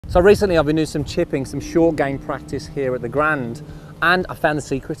So recently I've been doing some chipping, some short game practice here at the Grand, and I found the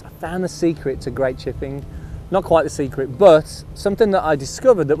secret. I found the secret to great chipping. Not quite the secret, but something that I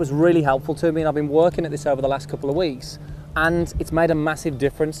discovered that was really helpful to me, and I've been working at this over the last couple of weeks, and it's made a massive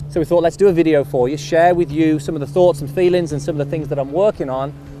difference. So we thought, let's do a video for you, share with you some of the thoughts and feelings and some of the things that I'm working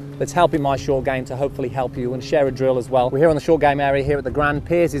on that's helping my short game to hopefully help you, and share a drill as well. We're here on the short game area here at the Grand.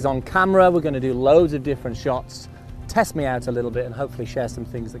 Piers is on camera. We're going to do loads of different shots, test me out a little bit, and hopefully share some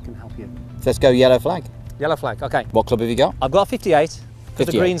things that can help you. Let's go yellow flag. Yellow flag, okay. What club have you got? I've got 58.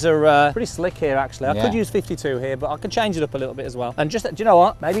 Because the greens are pretty slick here actually. I could use 52 here, but I can change it up a little bit as well. And just, do you know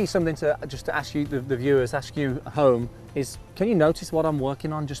what? Maybe something to just to ask you, the viewers, ask you at home is, can you notice what I'm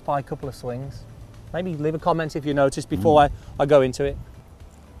working on just by a couple of swings? Maybe leave a comment if you notice before I go into it.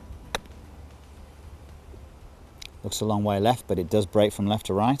 Looks a long way left, but it does break from left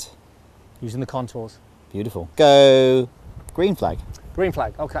to right. Using the contours. Beautiful. Go green flag. Green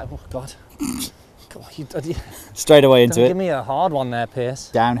flag, okay. Oh God. God, you straight away into it. Give me a hard one there, Piers.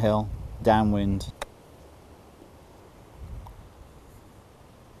 Downhill, downwind.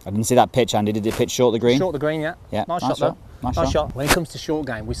 I didn't see that pitch, Andy. Did it pitch short the green? Short the green, yeah. Yeah. Nice shot though. Nice shot. When it comes to short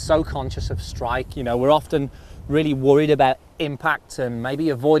game, we're so conscious of strike. You know, we're often really worried about impact and maybe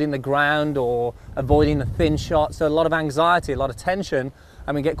avoiding the ground or avoiding the thin shot. So a lot of anxiety, a lot of tension,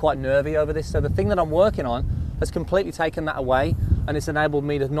 and we get quite nervy over this. So the thing that I'm working on has completely taken that away, and it's enabled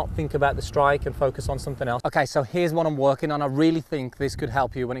me to not think about the strike and focus on something else. Okay, so here's what I'm working on. I really think this could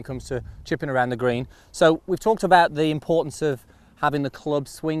help you when it comes to chipping around the green. So we've talked about the importance of having the club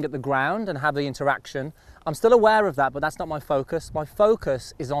swing at the ground and have the interaction. I'm still aware of that, but that's not my focus. My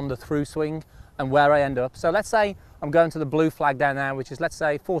focus is on the through swing and where I end up. So let's say I'm going to the blue flag down there, which is, let's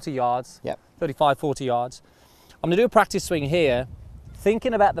say, 40 yards, 35, 40 yards. I'm gonna do a practice swing here,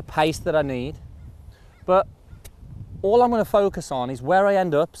 thinking about the pace that I need, but all I'm going to focus on is where I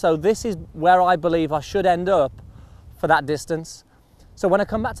end up. So this is where I believe I should end up for that distance. So when I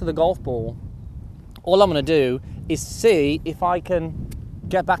come back to the golf ball, all I'm going to do is see if I can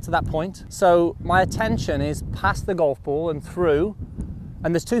get back to that point. So my attention is past the golf ball and through.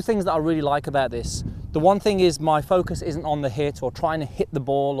 And there's two things that I really like about this. The one thing is my focus isn't on the hit or trying to hit the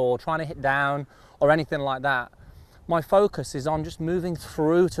ball or trying to hit down or anything like that. My focus is on just moving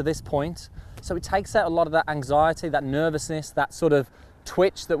through to this point. So it takes out a lot of that anxiety, that nervousness, that sort of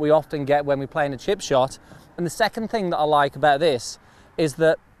twitch that we often get when we play in a chip shot. And the second thing that I like about this is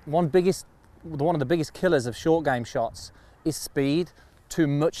that one of the biggest killers of short game shots is speed, too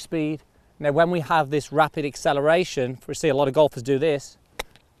much speed. Now when we have this rapid acceleration, we see a lot of golfers do this,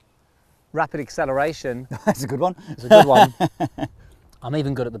 rapid acceleration. That's a good one. It's a good one. I'm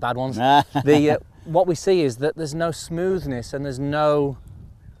even good at the bad ones. What we see is that there's no smoothness and there's no,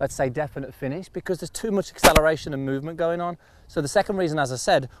 let's say, definite finish because there's too much acceleration and movement going on. So the second reason, as I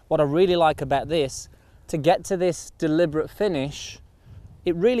said, what I really like about this, to get to this deliberate finish,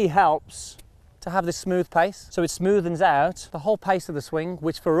 it really helps to have this smooth pace. So it smoothens out the whole pace of the swing,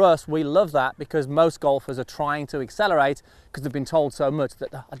 which for us, we love that because most golfers are trying to accelerate because they've been told so much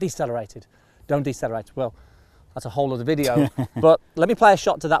that I decelerated. Don't decelerate. Well, that's a whole other video. But let me play a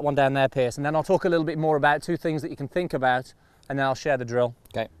shot to that one down there, Piers, and then I'll talk a little bit more about two things that you can think about, and then I'll share the drill.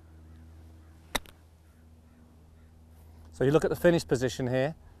 Okay. So you look at the finish position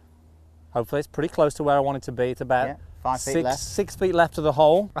here. Hopefully it's pretty close to where I want it to be. It's about 5 feet left. 6 feet left of the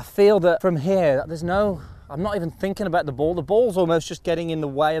hole. I feel that from here, I'm not even thinking about the ball. The ball's almost just getting in the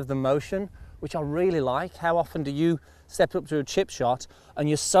way of the motion, which I really like. How often do you step up to a chip shot and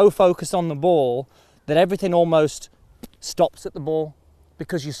you're so focused on the ball that everything almost stops at the ball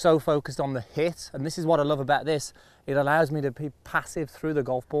because you're so focused on the hit? And this is what I love about this. It allows me to be passive through the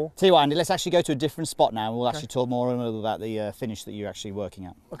golf ball. Tell you what, Andy, let's actually go to a different spot now. We'll actually talk more about the finish that you're actually working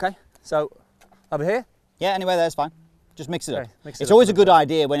at. Okay, so over here? Yeah, anywhere there's fine. Just mix it up. Mix it's always a good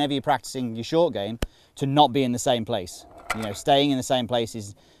idea whenever you're practicing your short game to not be in the same place. You know, staying in the same place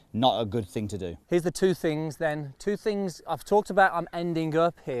is not a good thing to do. Here's the two things then. Two things I've talked about. I'm ending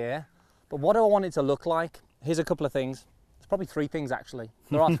up here, but what do I want it to look like? Here's a couple of things. There's probably three things actually.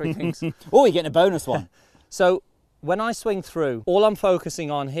 There are three things. Oh, you're getting a bonus one. So when I swing through, all I'm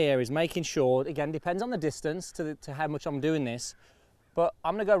focusing on here is making sure, again, depends on the distance to how much I'm doing this, but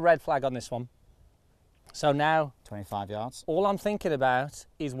I'm gonna go red flag on this one. So now, 25 yards. All I'm thinking about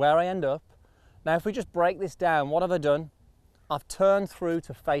is where I end up. Now, if we just break this down, what have I done? I've turned through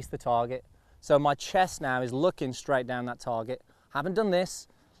to face the target. So my chest now is looking straight down that target. Haven't done this,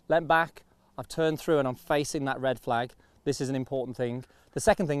 leant back, I've turned through and I'm facing that red flag. This is an important thing. The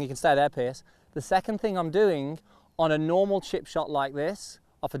second thing, you can stay there, Piers. The second thing I'm doing on a normal chip shot like this,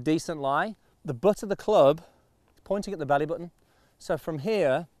 off a decent lie, the butt of the club is pointing at the belly button. So from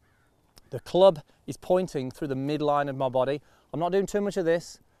here, The club is pointing through the midline of my body. I'm not doing too much of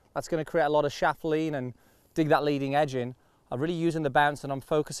this. That's going to create a lot of shaft lean and dig that leading edge in. I'm really using the bounce and I'm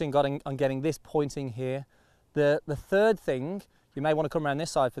focusing on getting this pointing here. The third thing, you may want to come around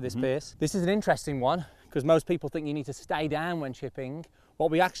this side for this piece. This is an interesting one because most people think you need to stay down when chipping.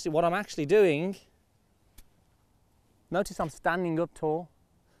 What I'm actually doing, notice I'm standing up tall.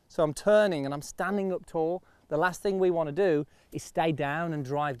 So I'm turning and I'm standing up tall. The last thing we want to do is stay down and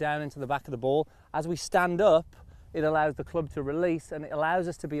drive down into the back of the ball. As we stand up, it allows the club to release and it allows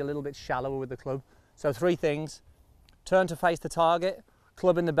us to be a little bit shallower with the club. So 3 things: turn to face the target,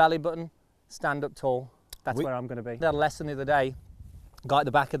 club in the belly button, stand up tall. That's where I'm going to be. I had a lesson the other day, guy at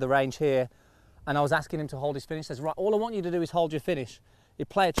the back of the range here, and I was asking him to hold his finish. He says, right, all I want you to do is hold your finish. You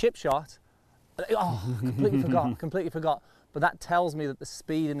play a chip shot. Oh, completely forgot. But that tells me that the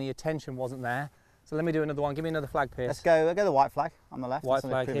speed and the attention wasn't there. So let me do another one. Give me another flag, Pierce. Let's go the white flag on the left. White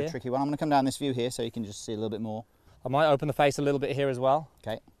That's flag a here. tricky one. I'm going to come down this view here so you can just see a little bit more. I might open the face a little bit here as well.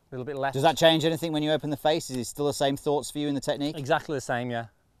 Okay. A little bit left. Does that change anything when you open the face? Is it still the same thoughts for you in the technique? Exactly the same, yeah.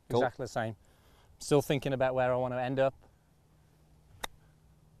 Cool. Exactly the same. Still thinking about where I want to end up.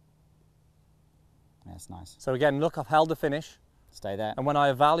 That's nice. So again, look, I've held the finish. Stay there. And when I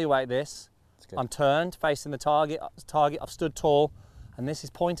evaluate this, I'm turned, facing the target, I've stood tall, and this is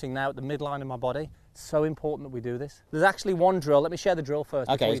pointing now at the midline of my body. It's so important that we do this. There's actually one drill. Let me share the drill first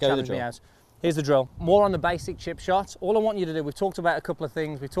before you challenge me out. Here's the drill. More on the basic chip shot. All I want you to do, we've talked about a couple of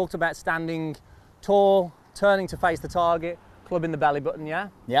things. We've talked about standing tall, turning to face the target, club in the belly button, yeah?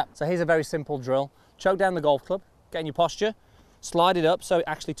 Yeah. So here's a very simple drill. Choke down the golf club, get in your posture, slide it up so it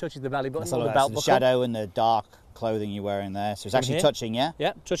actually touches the belly button or the belt buckle. The shadow and the dark clothing you're wearing there. So it's actually touching, yeah?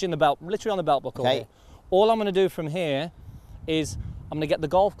 Yeah, touching the belt, literally on the belt buckle. Okay. Here. All I'm going to do from here is I'm going to get the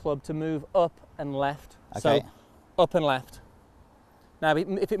golf club to move up and left. Okay. So up and left. Now,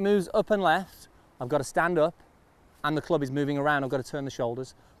 if it moves up and left, I've got to stand up and the club is moving around. I've got to turn the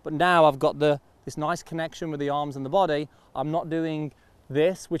shoulders. But now I've got this nice connection with the arms and the body. I'm not doing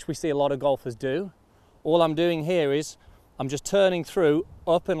this, which we see a lot of golfers do. All I'm doing here is I'm just turning through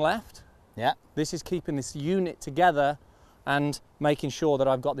up and left. Yeah. This is keeping this unit together and making sure that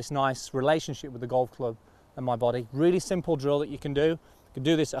I've got this nice relationship with the golf club and my body. Really simple drill that you can do. You can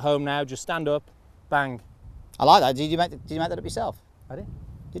do this at home now. Just stand up, bang. I like that. Did you make that up yourself? I did.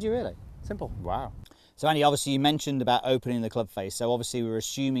 Did you really? Simple. Wow. So Andy, obviously you mentioned about opening the club face. So obviously we're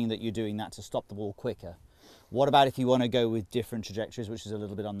assuming that you're doing that to stop the ball quicker. What about if you want to go with different trajectories, which is a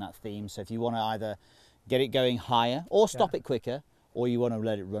little bit on that theme? So if you want to either get it going higher or stop it quicker, or you want to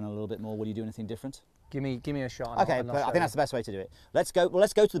let it run a little bit more, will you do anything different? Give me a shot. Okay, but I think that's the best way to do it. Let's go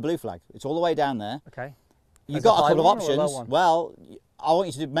to the blue flag. It's all the way down there. Okay. You've got a couple of options. Well, I want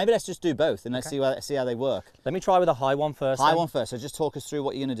you to do, maybe let's just do both and let's see how they work. Let me try with a high one first. High one first. So just talk us through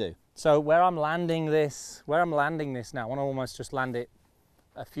what you're going to do. So where I'm landing this now, I want to almost just land it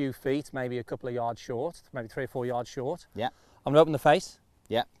a few feet, maybe a couple of yards short, maybe 3 or 4 yards short. Yeah. I'm going to open the face.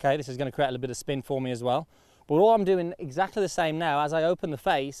 Yeah. Okay, this is going to create a little bit of spin for me as well. But all I'm doing exactly the same now, as I open the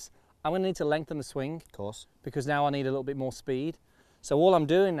face, I'm going to need to lengthen the swing. Of course. Because now I need a little bit more speed. So all I'm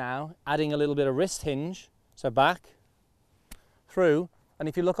doing now, adding a little bit of wrist hinge, so back, through, and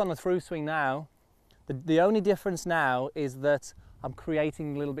if you look on the through swing now, the only difference now is that I'm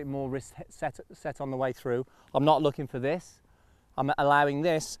creating a little bit more wrist set on the way through. I'm not looking for this, I'm allowing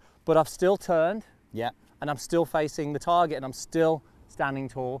this, but I've still turned. Yeah. And I'm still facing the target and I'm still standing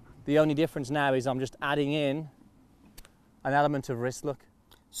tall. The only difference now is I'm just adding in an element of wrist look.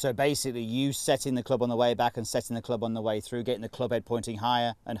 So basically you setting the club on the way back and setting the club on the way through, getting the club head pointing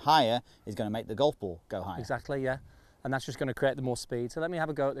higher and higher is going to make the golf ball go higher. Exactly, yeah. And that's just going to create the more speed. So let me have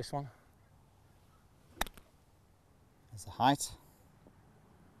a go at this one. There's the height.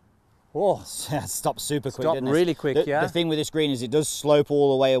 Oh, stopped super quick. Stopped really quick, yeah. The thing with this green is it does slope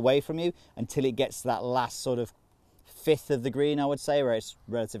all the way away from you until it gets to that last sort of fifth of the green, I would say, where it's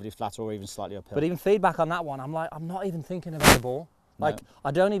relatively flat or even slightly uphill. But even feedback on that one, I'm not even thinking about the ball. Like, I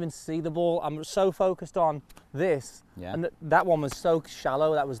don't even see the ball. I'm so focused on this. Yeah. And that one was so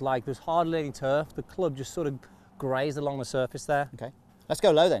shallow. That was like, there's hardly any turf. The club just sort of grazed along the surface there. Okay. Let's go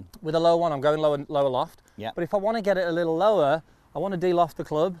low then. With a low one, I'm going lower loft. Yeah. But if I want to get it a little lower, I want to de-loft the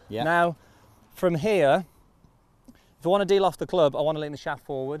club. Yeah. Now, from here, if I want to de-loft the club, I want to lean the shaft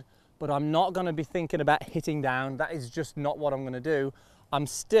forward, but I'm not going to be thinking about hitting down. That is just not what I'm going to do. I'm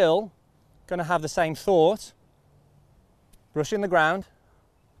still going to have the same thought, brushing the ground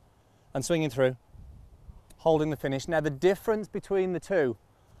and swinging through, holding the finish. Now, the difference between the two,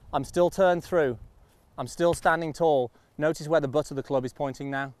 I'm still turned through. I'm still standing tall. Notice where the butt of the club is pointing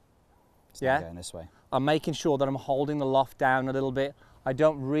now. It's not going this way. I'm making sure that I'm holding the loft down a little bit. I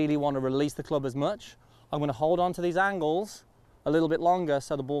don't really want to release the club as much. I'm going to hold on to these angles a little bit longer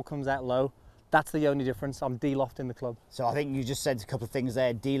so the ball comes out low. That's the only difference. I'm de-lofting the club. So I think you just said a couple of things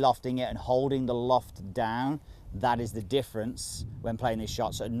there, de-lofting it and holding the loft down. That is the difference when playing this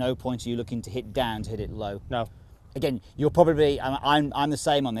shot. So at no point are you looking to hit down to hit it low. No. Again, you're probably, I'm the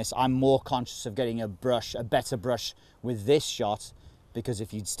same on this. I'm more conscious of getting a better brush with this shot, because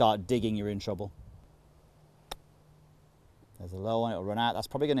if you start digging, you're in trouble. There's a low one, it'll run out. That's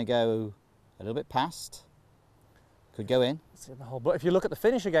probably going to go a little bit past. Could go in. But if you look at the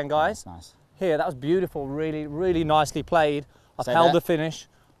finish again, guys, that's nice. Here, that was beautiful, really, really nicely played. I've held the finish.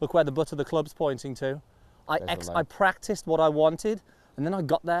 Look where the butt of the club's pointing to. I practiced what I wanted, and then I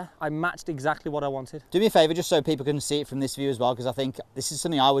got there. I matched exactly what I wanted. Do me a favour, just so people can see it from this view as well, because I think this is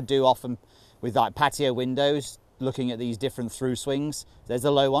something I would do often with like patio windows, looking at these different through swings. There's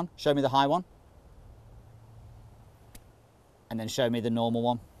the low one. Show me the high one. And then show me the normal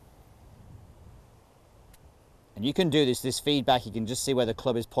one. And you can do this feedback, you can just see where the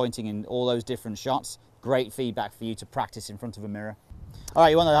club is pointing in all those different shots. Great feedback for you to practice in front of a mirror. All right,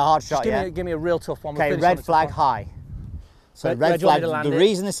 you want a hard shot, yeah? Give me a real tough one. Okay, red flag high. So red flag, the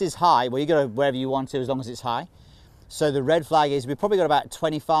reason this is high, well, you go wherever you want to as long as it's high. So the red flag is, we've probably got about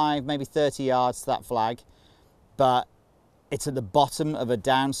 25, maybe 30 yards to that flag, but it's at the bottom of a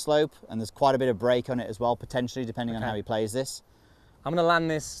downslope and there's quite a bit of break on it as well, potentially, depending on how he plays this. I'm gonna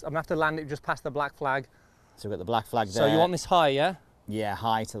land this, I'm gonna have to land it just past the black flag. So we've got the black flag there. So you want this high, yeah? Yeah,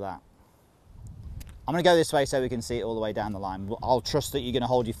 high to that. I'm going to go this way so we can see it all the way down the line. I'll trust that you're going to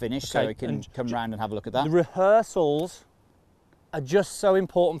hold your finish so we can come round and have a look at that. The rehearsals are just so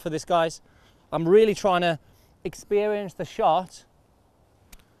important for this, guys. I'm really trying to experience the shot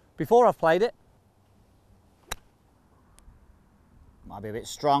before I've played it. Might be a bit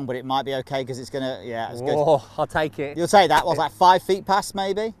strong, but it might be okay because it's going to, yeah, it's good. Oh, I'll take it. You'll say that was like 5 feet past,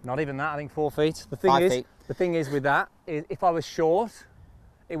 maybe? Not even that, I think 4 feet. The thing is with that, if I was short,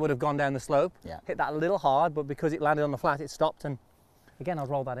 it would have gone down the slope, hit that a little hard, but because it landed on the flat, it stopped, and again, I'll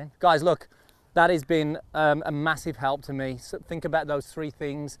roll that in. Guys, look, that has been a massive help to me. So think about those 3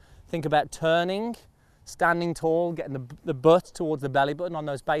 things. Think about turning, standing tall, getting the butt towards the belly button on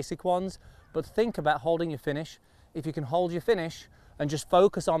those basic ones, but think about holding your finish. If you can hold your finish and just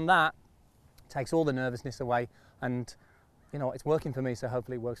focus on that, it takes all the nervousness away, and you know, it's working for me, so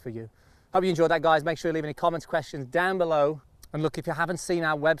hopefully it works for you. Hope you enjoyed that, guys. Make sure you leave any comments, questions down below. And look, if you haven't seen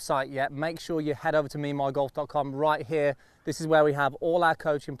our website yet, make sure you head over to memygolf.com right here. This is where we have all our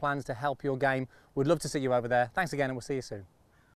coaching plans to help your game. We'd love to see you over there. Thanks again, and we'll see you soon.